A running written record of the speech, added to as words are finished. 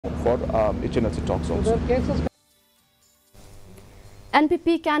for HNLC talks also.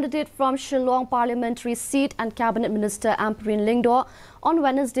 NPP candidate from Shillong parliamentary seat and cabinet minister Ampareen Lyngdoh on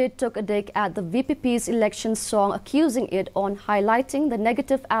Wednesday took a dig at the VPP's election song, accusing it of highlighting the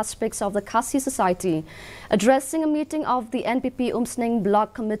negative aspects of the Khasi society. Addressing a meeting of the NPP Umsneng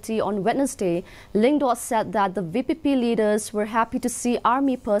Block Committee on Wednesday, Lyngdoh said that the VPP leaders were happy to see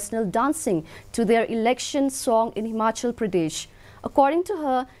army personnel dancing to their election song in Himachal Pradesh. According to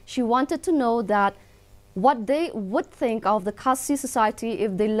her, she wanted to know that what they would think of the Khasi society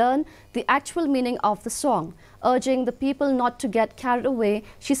if they learn the actual meaning of the song. Urging the people not to get carried away,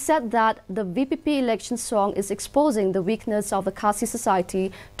 she said that the VPP election song is exposing the weakness of the Khasi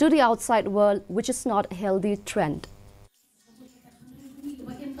society to the outside world, which is not a healthy trend.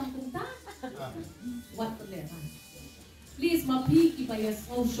 Please, my peaky by your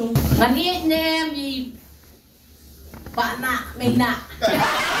social. Name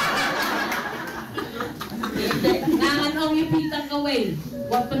Nangan ang ipitang gawin.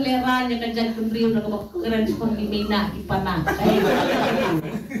 Huwag panleran niya ka dyan kung riyo na kamakakaran sa panglimina, ipana.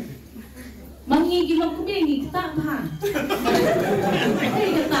 Mangigil lang ko may kita ba? Ay,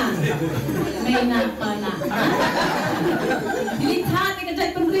 kita. May napana. Dilithan niya ka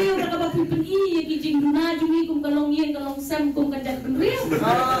dyan kung riyo na kamakipin-iya, kijing na, jumi kung kalong yan, kalong sem kung ka dyan kung riyo.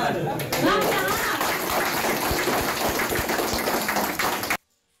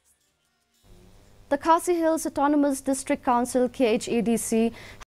 The Khasi Hills Autonomous District Council (KHADC)